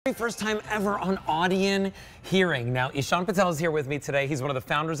very first time ever on Audien Hearing. Now, Ishan Patel is here with me today. He's one of the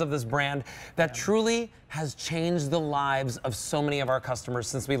founders of this brand that truly has changed the lives of so many of our customers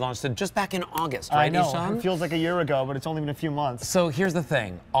since we launched it just back in August, right, I know. Ishan? It feels like a year ago, but it's only been a few months. So here's the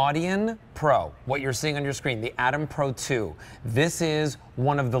thing, Audien Pro, what you're seeing on your screen, the Atom Pro 2, this is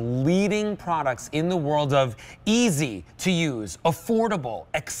one of the leading products in the world of easy to use, affordable,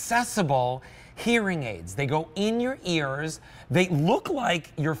 accessible hearing aids. They go in your ears. They look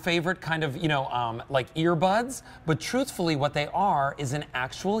like your favorite kind of, like earbuds, but truthfully what they are is an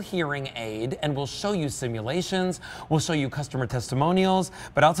actual hearing aid, and we'll show you simulations, we'll show you customer testimonials,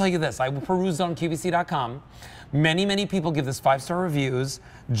 but I'll tell you this, I perused on QVC.com. Many people give this 5-star reviews.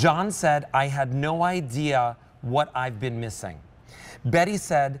 John said, I had no idea what I've been missing. Betty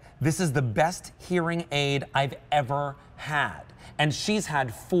said, this is the best hearing aid I've ever had. And she's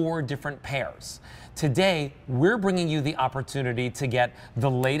had 4 different pairs. Today, we're bringing you the opportunity to get the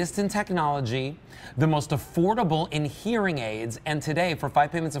latest in technology, the most affordable in hearing aids, and today, for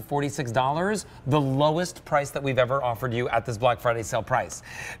 5 payments of $46, the lowest price that we've ever offered you at this Black Friday sale price.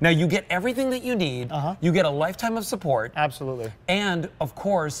 Now, you get everything that you need. You get a lifetime of support. Absolutely. And, of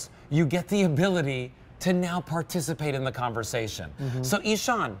course, you get the ability to now participate in the conversation. So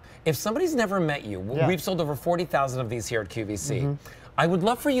Ishan, if somebody's never met you, we've sold over 40,000 of these here at QVC. I would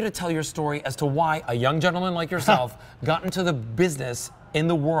love for you to tell your story as to why a young gentleman like yourself got into the business in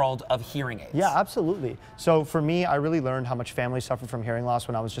the world of hearing aids. Yeah, absolutely. So for me, I really learned how much families suffer from hearing loss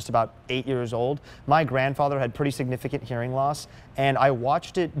when I was just about 8 years old. My grandfather had pretty significant hearing loss, and I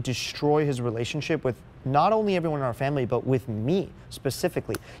watched it destroy his relationship with not only everyone in our family, but with me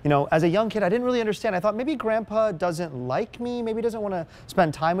specifically. You know, as a young kid, I didn't really understand. I thought maybe grandpa doesn't like me, maybe doesn't want to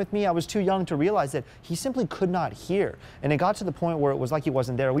spend time with me. I was too young to realize that he simply could not hear. And it got to the point where it was like he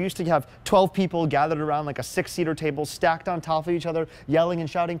wasn't there. We used to have 12 people gathered around like a 6-seater table, stacked on top of each other, yelling and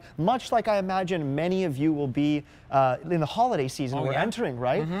shouting, much like I imagine many of you will be in the holiday season we're entering,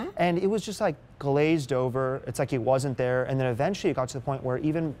 right? And it was just like glazed over. It's like he wasn't there. And then eventually it got to the point where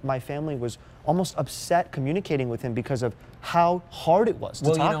even my family was almost upset communicating with him because of how hard it was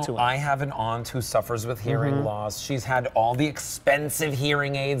to talk to him. I have an aunt who suffers with hearing loss. She's had all the expensive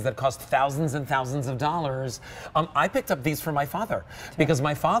hearing aids that cost thousands and thousands of dollars. I picked up these for my father because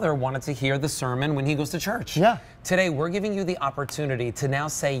my father wanted to hear the sermon when he goes to church. Today, we're giving you the opportunity to now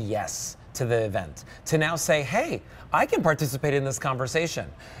say yes to the event, to now say, hey, I can participate in this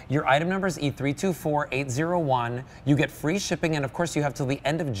conversation. Your item number is E324801. You get free shipping, and of course you have till the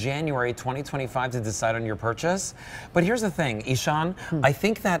end of January 2025 to decide on your purchase. But here's the thing, Ishan, I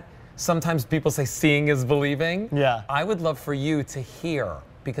think that sometimes people say seeing is believing. I would love for you to hear,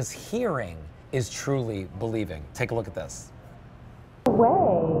 because hearing is truly believing. Take a look at this.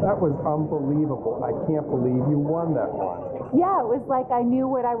 Way. That was unbelievable. I can't believe you won that one. Yeah, it was like I knew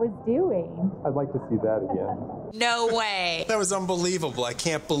what I was doing. I'd like to see that again. No way. That was unbelievable. I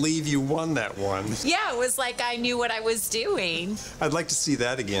can't believe you won that one. Yeah, it was like I knew what I was doing. I'd like to see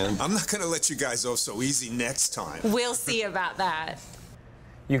that again. I'm not going to let you guys off so easy next time. We'll see about that.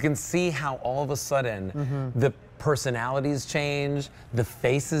 You can see how all of a sudden the personalities change, the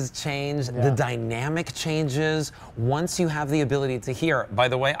faces change, the dynamic changes once you have the ability to hear. By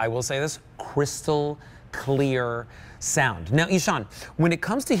the way, I will say this, crystal clear sound. Now, Ishan, when it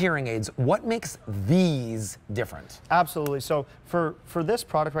comes to hearing aids, what makes these different? Absolutely. So for this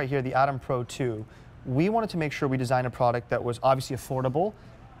product right here, the Atom Pro 2, we wanted to make sure we designed a product that was obviously affordable,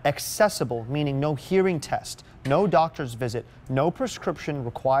 accessible, meaning no hearing test, no doctor's visit, no prescription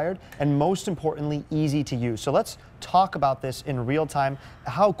required, and most importantly, easy to use. So let's talk about this in real time,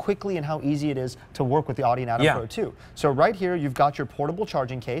 how quickly and how easy it is to work with the Audien Atom Pro 2. So right here, you've got your portable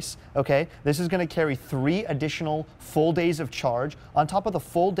charging case, okay? This is gonna carry 3 additional full days of charge on top of the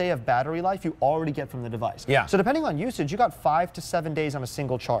full day of battery life you already get from the device. So depending on usage, you got 5 to 7 days on a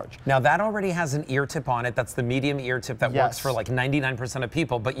single charge. Now that already has an ear tip on it. That's the medium ear tip that works for like 99% of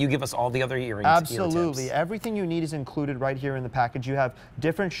people, but you give us all the other ear tips. Absolutely. Everything you need is included right here in the package. You have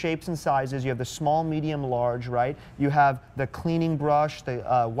different shapes and sizes. You have the small, medium, large, right? You have the cleaning brush,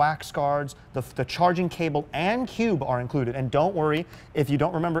 the wax guards, the charging cable and cube are included. And don't worry, if you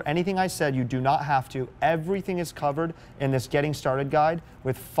don't remember anything I said, you do not have to. Everything is covered in this Getting Started guide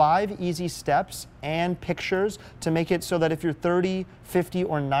with 5 easy steps and pictures to make it so that if you're 30, 50,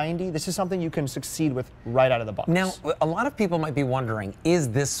 or 90, this is something you can succeed with right out of the box. Now, a lot of people might be wondering, is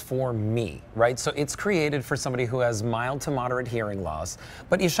this for me, right? So it's created for somebody who has mild to moderate hearing loss.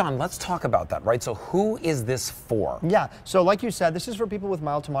 But Ishan, let's talk about that, right? So who is this for? Yeah, so like you said, this is for people with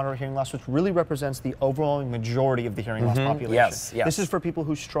mild to moderate hearing loss, which really represents the overwhelming majority of the hearing loss population. Yes, yes. This is for people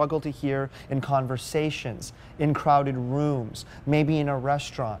who struggle to hear in conversations, in crowded rooms, maybe in a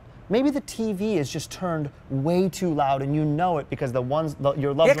restaurant. Maybe the TV is just turned way too loud and you know it because your loved ones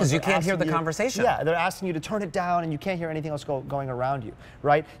Yeah, because you can't hear the conversation. Yeah, they're asking you to turn it down and you can't hear anything else going around you,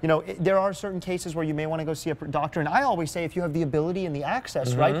 right? You know, there are certain cases where you may want to go see a doctor, and I always say if you have the ability and the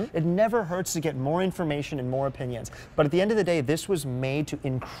access, right, it never hurts to get more information and more opinions. But at the end of the day, this was made to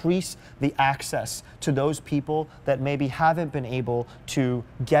increase the access to those people that maybe haven't been able to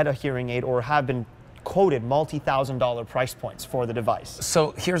get a hearing aid or have been quoted multi-$1,000 price points for the device.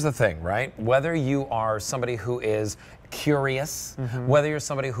 So here's the thing, right? Whether you are somebody who is curious, whether you're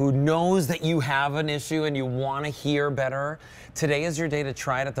somebody who knows that you have an issue and you want to hear better, today is your day to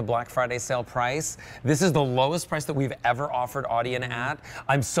try it at the Black Friday sale price. This is the lowest price that we've ever offered Audien at.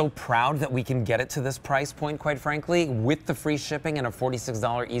 I'm so proud that we can get it to this price point, quite frankly, with the free shipping and a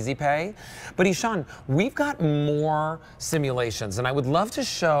 $46 easy pay. But Ishan, we've got more simulations, and I would love to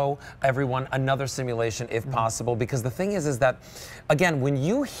show everyone another simulation if possible, because the thing is that, again, when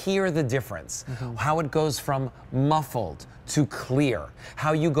you hear the difference, how it goes from muffled to clear,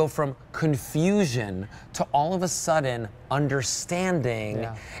 how you go from confusion to all of a sudden understanding.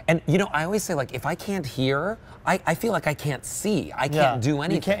 And you know, I always say, like, if I can't hear, I feel like I can't see. I can't do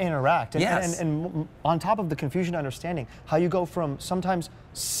anything. You can't interact. And, Yes. and on top of the confusion and understanding, how you go from sometimes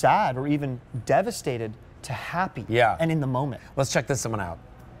sad or even devastated to happy and in the moment. Let's check this one out.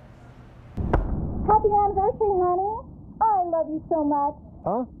 Happy anniversary, honey. I love you so much.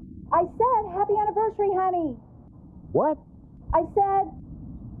 Huh? I said happy anniversary, honey. What? I said,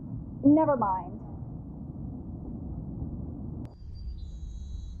 never mind.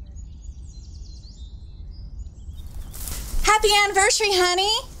 Happy anniversary, honey.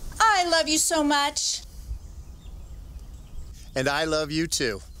 I love you so much. And I love you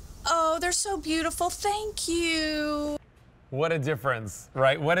too. Oh, they're so beautiful. Thank you. What a difference,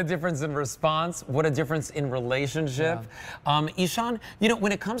 right? What a difference in response. What a difference in relationship. Ishan, you know,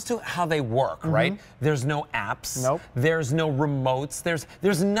 when it comes to how they work, right? There's no apps. Nope. There's no remotes.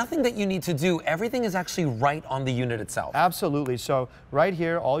 There's nothing that you need to do. Everything is actually right on the unit itself. Absolutely. So right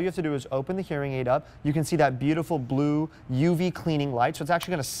here, all you have to do is open the hearing aid up. You can see that beautiful blue UV cleaning light. So it's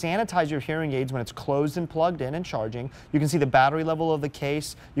actually going to sanitize your hearing aids when it's closed and plugged in and charging. You can see the battery level of the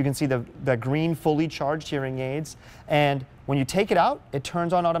case. You can see the green fully charged hearing aids. And when you take it out, it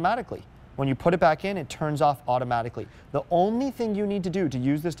turns on automatically. When you put it back in, it turns off automatically. The only thing you need to do to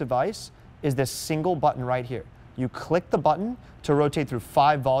use this device is this single button right here. You click the button to rotate through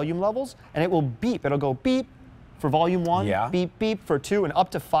 5 volume levels, and it will beep. It'll go beep for volume 1, beep, beep for 2, and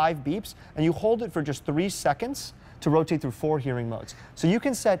up to 5 beeps. And you hold it for just 3 seconds to rotate through 4 hearing modes. So you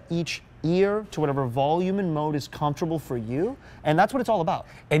can set each ear to whatever volume and mode is comfortable for you, and that's what it's all about.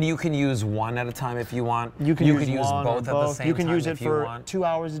 And you can use one at a time if you want. You can use one both or at the same time. You can use it if you for want. 2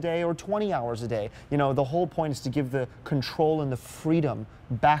 hours a day or 20 hours a day. You know, the whole point is to give the control and the freedom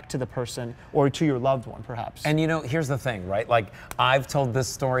back to the person or to your loved one, perhaps. And you know, here's the thing, right? Like, I've told this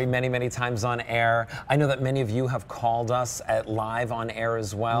story many, many times on air. I know that many of you have called us at live on air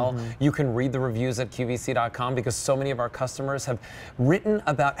as well. You can read the reviews at QVC.com because so many of our customers have written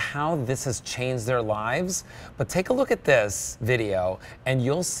about how this has changed their lives. But take a look at this video and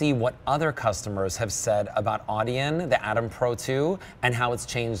you'll see what other customers have said about Audien, the Atom Pro 2, and how it's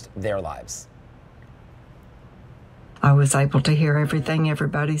changed their lives. I was able to hear everything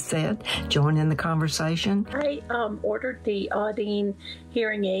everybody said, join in the conversation. I ordered the Audien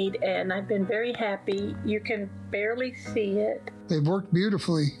hearing aid and I've been very happy. You can barely see it. They've worked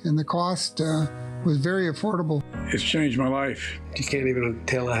beautifully and the cost was very affordable. It's changed my life. You can't even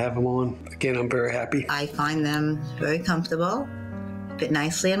tell I have them on. Again, I'm very happy. I find them very comfortable, fit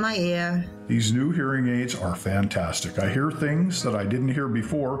nicely in my ear. These new hearing aids are fantastic. I hear things that I didn't hear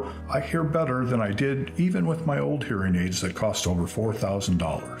before. I hear better than I did even with my old hearing aids that cost over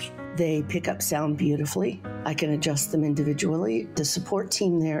 $4,000. They pick up sound beautifully. I can adjust them individually. The support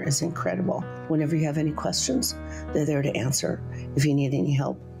team there is incredible. Whenever you have any questions, they're there to answer. If you need any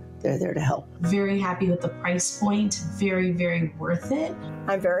help, they're there to help. Very happy with the price point. Very, very worth it.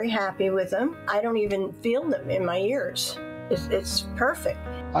 I'm very happy with them. I don't even feel them in my ears. It's perfect.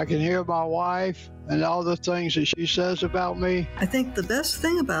 I can hear my wife and all the things that she says about me. I think the best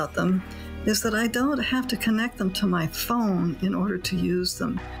thing about them is that I don't have to connect them to my phone in order to use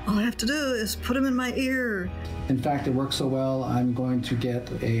them. All I have to do is put them in my ear. In fact, it works so well, I'm going to get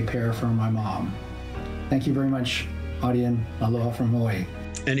a pair for my mom. Thank you very much, Audien. Aloha from Hawaii.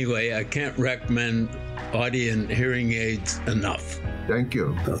 Anyway, I can't recommend Audien Hearing Aids enough. Thank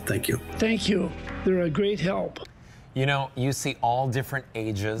you. Oh, thank you. Thank you. They're a great help. You know, you see all different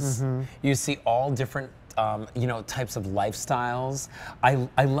ages. You see all different, you know, types of lifestyles.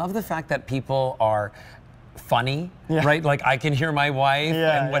 I love the fact that people are funny, right? Like I can hear my wife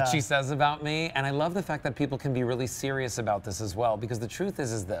and what she says about me. And I love the fact that people can be really serious about this as well, because the truth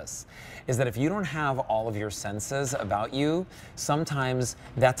is this, is that if you don't have all of your senses about you, sometimes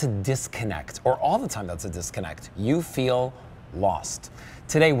that's a disconnect, or all the time that's a disconnect. You feel lost.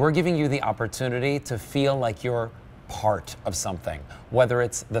 Today, we're giving you the opportunity to feel like you're part of something, whether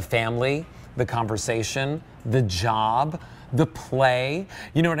it's the family, the conversation, the job, the play.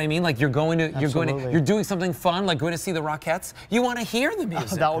 You know what I mean? Like you're doing something fun, like going to see the Rockettes. You want to hear the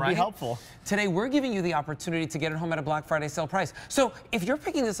music, that would right? be helpful. Today, we're giving you the opportunity to get it home at a Black Friday sale price. So if you're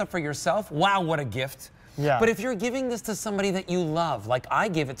picking this up for yourself, wow, what a gift. Yeah. But if you're giving this to somebody that you love, like I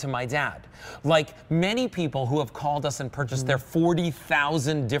give it to my dad, like many people who have called us and purchased their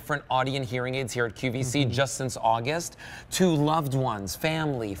 40,000 different Audien hearing aids here at QVC just since August, to loved ones,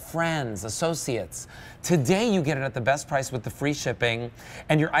 family, friends, associates. Today you get it at the best price with the free shipping,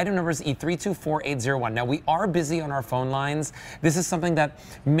 and your item number is E324801. Now we are busy on our phone lines. This is something that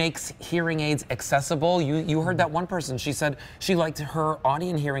makes hearing aids accessible. You heard that one person, she said she liked her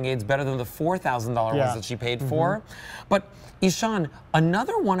Audien hearing aids better than the $4,000 ones that she paid for. But Ishan,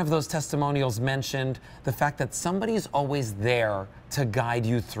 another one of those testimonials mentioned the fact that somebody's always there to guide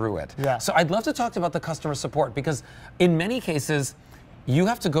you through it. So I'd love to talk about the customer support, because in many cases, you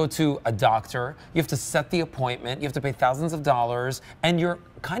have to go to a doctor, you have to set the appointment, you have to pay thousands of dollars, and you're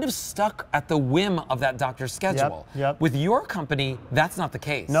kind of stuck at the whim of that doctor's schedule. With your company, that's not the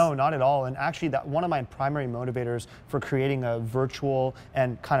case. No, not at all. And actually, that one of my primary motivators for creating a virtual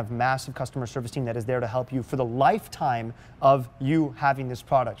and kind of massive customer service team that is there to help you for the lifetime of you having this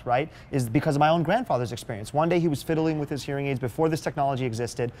product, right, is because of my own grandfather's experience. One day he was fiddling with his hearing aids before this technology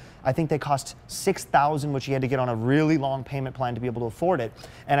existed. I think they cost $6,000, which he had to get on a really long payment plan to be able to afford it.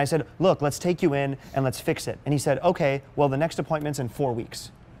 And I said, look, let's take you in and let's fix it. And he said, okay, well, the next appointment's in 4 weeks.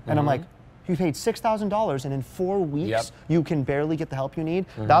 And I'm like, you paid $6,000 and in 4 weeks you can barely get the help you need.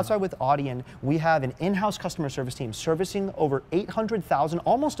 That's why with Audien, we have an in-house customer service team servicing over 800,000,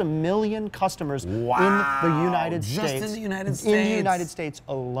 almost 1 million customers in the United States. Just in the United States. In the United States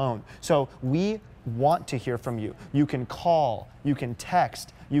alone. So we want to hear from you. You can call, you can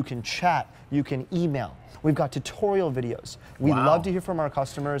text, you can chat, you can email. We've got tutorial videos. We love to hear from our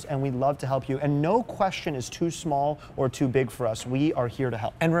customers, and we love to help you. And no question is too small or too big for us. We are here to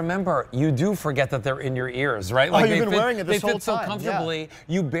help. And remember, you do forget that they're in your ears, right? Like you've been wearing it this whole time. They fit so comfortably.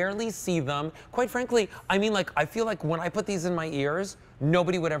 You barely see them. Quite frankly, I mean, like, I feel like when I put these in my ears,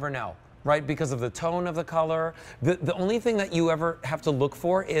 nobody would ever know, right? Because of the tone of the color. The only thing that you ever have to look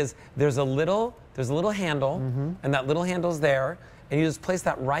for is there's a little handle, and that little handle's there, and you just place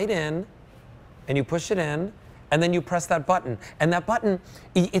that right in, and you push it in, and then you press that button. And that button,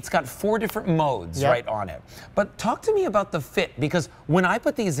 it's got 4 different modes right on it. But talk to me about the fit, because when I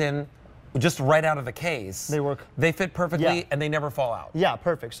put these in, just right out of the case, they fit perfectly and they never fall out. Yeah,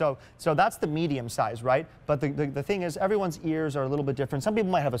 perfect. So that's the medium size, right? But the thing is, everyone's ears are a little bit different. Some people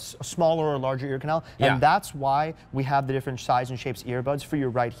might have a smaller or larger ear canal, and that's why we have the different size and shapes earbuds for you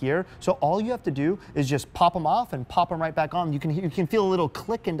right here. So all you have to do is just pop them off and pop them right back on. You can feel a little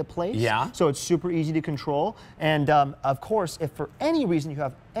click into place. So it's super easy to control. And of course, if for any reason you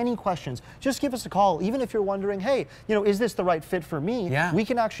have any questions, just give us a call. Even if you're wondering, hey, you know, is this the right fit for me? We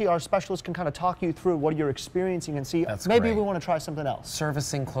can actually, our specialists can kind of talk you through what you're experiencing and see maybe we want to try something else.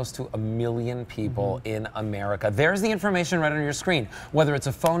 Servicing close to 1 million people in America. There's the information right on your screen, whether it's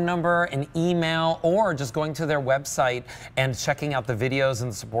a phone number, an email, or just going to their website and checking out the videos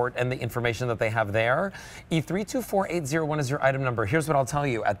and the support and the information that they have there. E324801 is your item number. Here's what I'll tell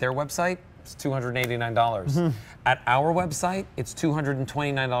you. At their website, it's $289. At our website, it's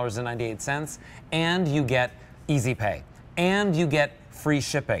 $229.98, and you get easy pay, and you get free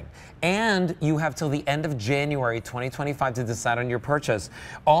shipping, and you have till the end of January 2025 to decide on your purchase.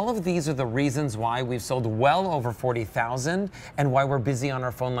 All of these are the reasons why we've sold well over 40,000 and why we're busy on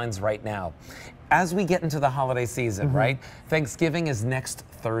our phone lines right now. As we get into the holiday season, right? Thanksgiving is next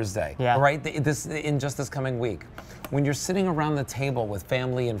Thursday, right? In just this coming week. When you're sitting around the table with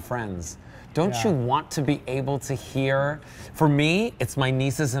family and friends, don't you want to be able to hear? For me, it's my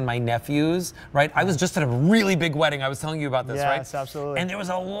nieces and my nephews, right? I was just at a really big wedding. I was telling you about this, right? Yes, absolutely. Absolutely. And there was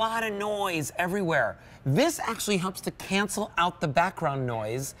a lot of noise everywhere. This actually helps to cancel out the background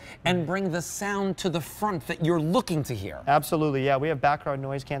noise and bring the sound to the front that you're looking to hear. Absolutely, yeah. We have background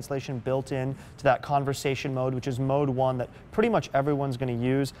noise cancellation built in to that conversation mode, which is mode 1 that pretty much everyone's going to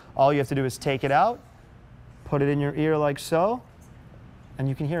use. All you have to do is take it out, put it in your ear like so, and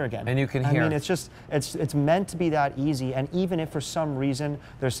you can hear again. And you can hear. I mean, it's meant to be that easy. And even if for some reason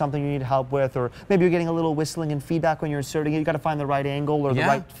there's something you need help with, or maybe you're getting a little whistling and feedback when you're inserting it, you got to find the right angle or the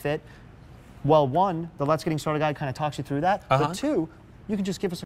right fit. Well, 1, the Let's Getting Started guide kind of talks you through that. But 2, you can just give us a